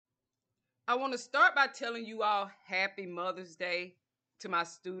I want to start by telling you all happy Mother's Day to my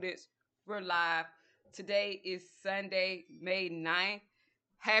students. We're live. Today is Sunday, May 9th.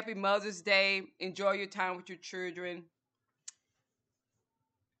 Happy Mother's Day. Enjoy your time with your children.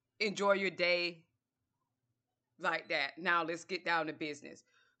 Enjoy your day like that. Now let's get down to business.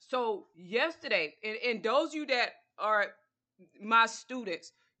 So yesterday, and those of you that are my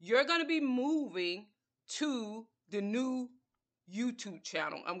students, you're going to be moving to the new YouTube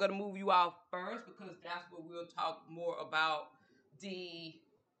channel. I'm going to move you out first because that's what we'll talk more about. The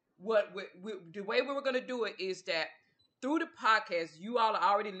way we were going to do it is that through the podcast, you all are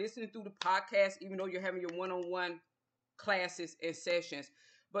already listening through the podcast, even though you're having your one-on-one classes and sessions.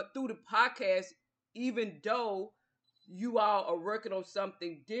 But through the podcast, even though you all are working on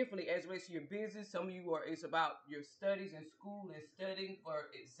something differently as it relates to your business. Some of you it's about your studies in school and studying for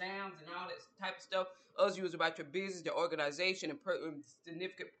exams and all that type of stuff. Others of you is about your business, your organization, and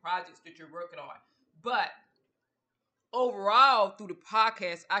significant projects that you're working on. But overall, through the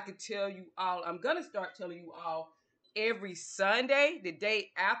podcast, I can tell you all, I'm going to start telling you all every Sunday, the day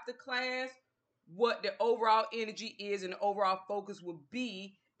after class, what the overall energy is and the overall focus will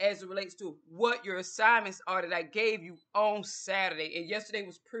be as it relates to what your assignments are that I gave you on Saturday. And yesterday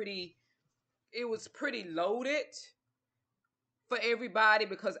was pretty loaded for everybody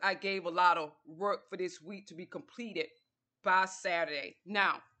because I gave a lot of work for this week to be completed by Saturday.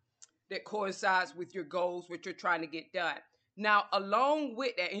 Now, that coincides with your goals, what you're trying to get done. Now, along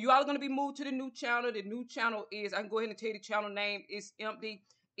with that, and you all are going to be moved to the new channel. The new channel is, I can go ahead and tell you the channel name. It's empty.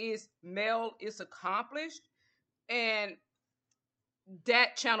 It's Mel It's Accomplished. And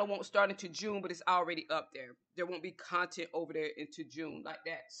that channel won't start until June, but it's already up there. There won't be content over there into June like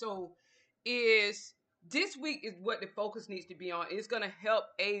that. So this week is what the focus needs to be on. It's going to help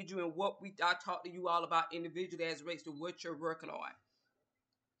aid you in what I talked to you all about individually as it relates to what you're working on.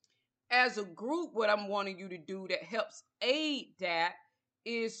 As a group, what I'm wanting you to do that helps aid that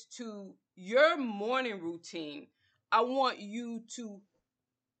is to your morning routine. I want you to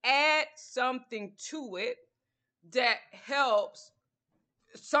add something to it that helps,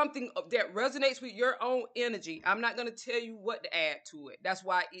 something that resonates with your own energy. I'm not going to tell you what to add to it. That's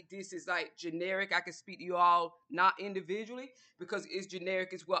why this is like generic. I can speak to you all not individually because it's generic.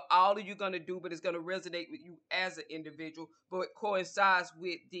 It's what all of you going to do, but it's going to resonate with you as an individual. But it coincides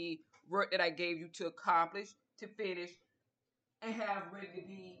with the work that I gave you to accomplish, to finish, and have ready to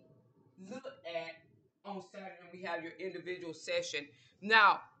be looked at on Saturday. We have your individual session.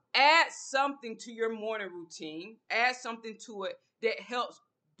 Now, add something to your morning routine. Add something to it that helps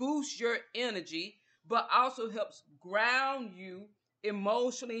boost your energy, but also helps ground you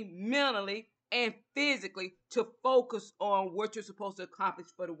emotionally, mentally, and physically to focus on what you're supposed to accomplish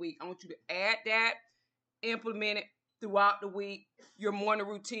for the week. I want you to add that, implement it throughout the week, your morning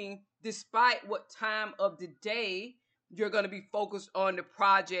routine, despite what time of the day you're going to be focused on the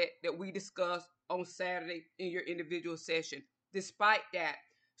project that we discussed on Saturday in your individual session. Despite that,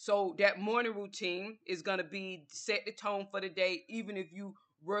 so that morning routine is going to be set the tone for the day, even if you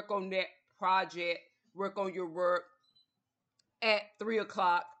work on that project, work on your work at 3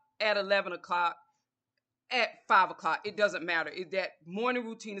 o'clock, at 11 o'clock, at 5 o'clock. It doesn't matter. That morning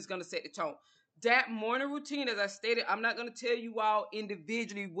routine is going to set the tone. That morning routine, as I stated, I'm not going to tell you all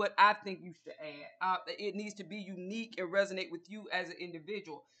individually what I think you should add. It needs to be unique and resonate with you as an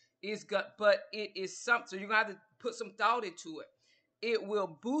individual. But it is something. So you're going to have to put some thought into it. It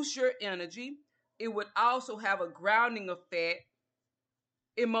will boost your energy. It would also have a grounding effect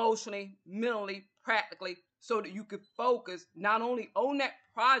emotionally, mentally, practically, so that you could focus not only on that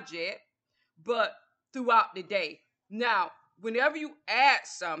project, but throughout the day. Now, whenever you add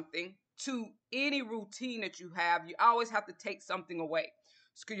something to any routine that you have, you always have to take something away.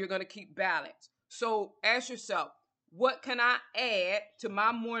 So you're going to keep balance. So ask yourself, what can I add to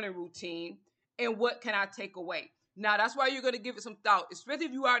my morning routine and what can I take away? Now, that's why you're going to give it some thought, especially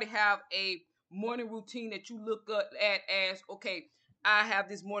if you already have a morning routine that you look at as, okay, I have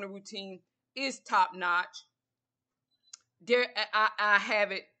this morning routine, is top notch. I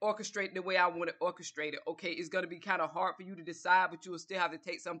have it orchestrated the way I want it orchestrated. Okay, it's going to be kind of hard for you to decide, but you will still have to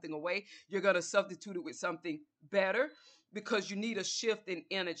take something away. You're going to substitute it with something better because you need a shift in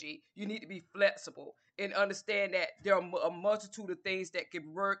energy. You need to be flexible and understand that there are a multitude of things that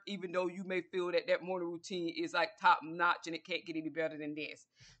can work, even though you may feel that that morning routine is like top notch and it can't get any better than this.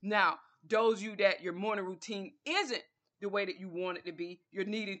 Now, those of you that your morning routine isn't the way that you want it to be, you're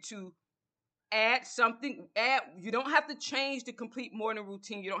needing to add something. You don't have to change the complete morning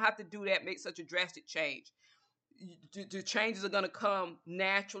routine. You don't have to do that, make such a drastic change. The changes are going to come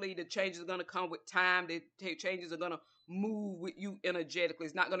naturally. The changes are going to come with time. The changes are going to move with you energetically.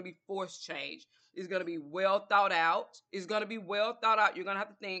 It's not going to be forced change. It's going to be well thought out. It's going to be well thought out. You're going to have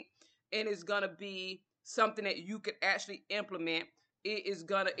to think, and it's going to be something that you could actually implement. It is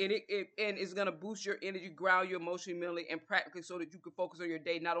gonna and it's gonna boost your energy, ground you emotionally, mentally, and practically, so that you can focus on your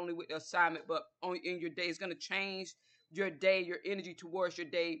day, not only with the assignment, but on in your day. It's gonna change your day, your energy towards your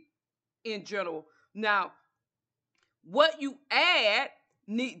day in general. Now, what you add,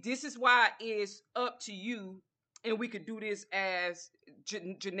 this is why it's up to you, and we could do this as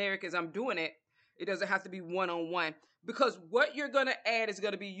generic as I'm doing it. It doesn't have to be one-on-one, because what you're gonna add is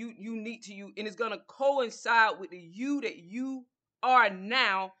gonna be unique to you, and it's gonna coincide with the you that you are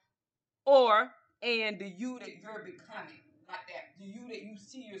now, and the you that you're becoming, like that. The you that you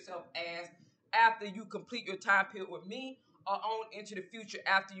see yourself as after you complete your time period with me, or on into the future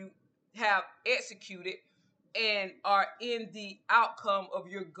after you have executed and are in the outcome of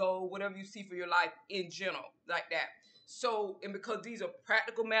your goal, whatever you see for your life in general, like that. So, and because these are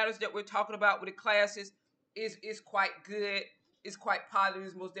practical matters that we're talking about with the classes, is quite good. It's quite positive.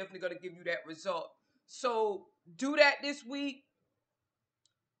 It's most definitely going to give you that result. So do that this week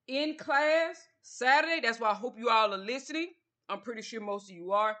in class Saturday. That's why I hope you all are listening. I'm pretty sure most of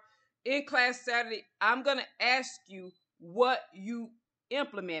you are. In class Saturday, I'm going to ask you what you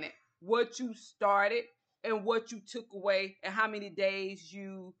implemented, what you started, and what you took away, and how many days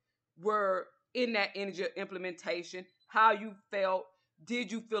you were in that energy of implementation, how you felt.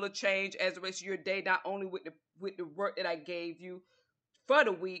 Did you feel a change as the rest of your day, not only with the work that I gave you for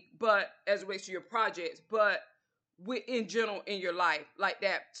the week, but as it relates to your projects, but with in general in your life, like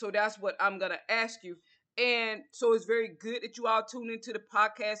that. So that's what I'm gonna ask you. And so it's very good that you all tune into the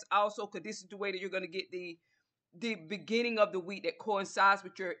podcast also, because this is the way that you're gonna get the beginning of the week that coincides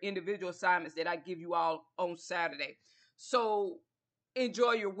with your individual assignments that I give you all on Saturday. So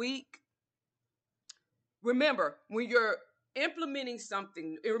enjoy your week. Remember, when you're implementing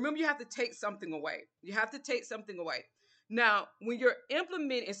something, and remember, you have to take something away. You have to take something away. Now, when you're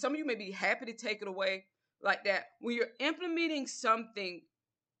implementing, and some of you may be happy to take it away like that, when you're implementing something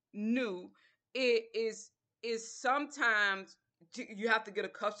new, it is sometimes you have to get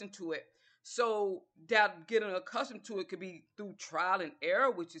accustomed to it. So that getting accustomed to it could be through trial and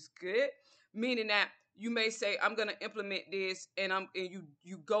error, which is good. Meaning that you may say, I'm gonna implement this, and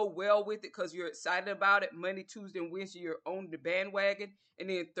you go well with it because you're excited about it. Monday, Tuesday, and Wednesday you're on the bandwagon, and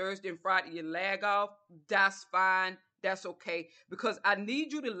then Thursday and Friday you lag off. That's fine. That's okay, because I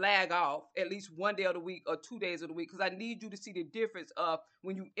need you to lag off at least one day of the week or 2 days of the week, because I need you to see the difference of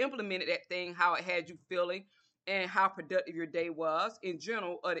when you implemented that thing, how it had you feeling, and how productive your day was in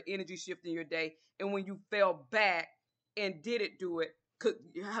general, or the energy shift in your day. And when you fell back and didn't do it,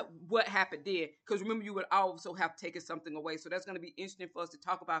 what happened then? Because remember, you would also have taken something away. So that's going to be interesting for us to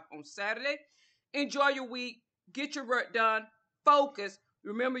talk about on Saturday. Enjoy your week. Get your work done. Focus.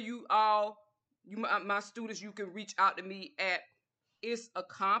 Remember, my students, you can reach out to me at It's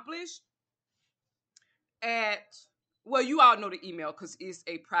Accomplished at, well, you all know the email because it's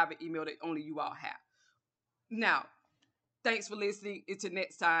a private email that only you all have. Now, thanks for listening. Until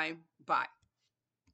next time. Bye.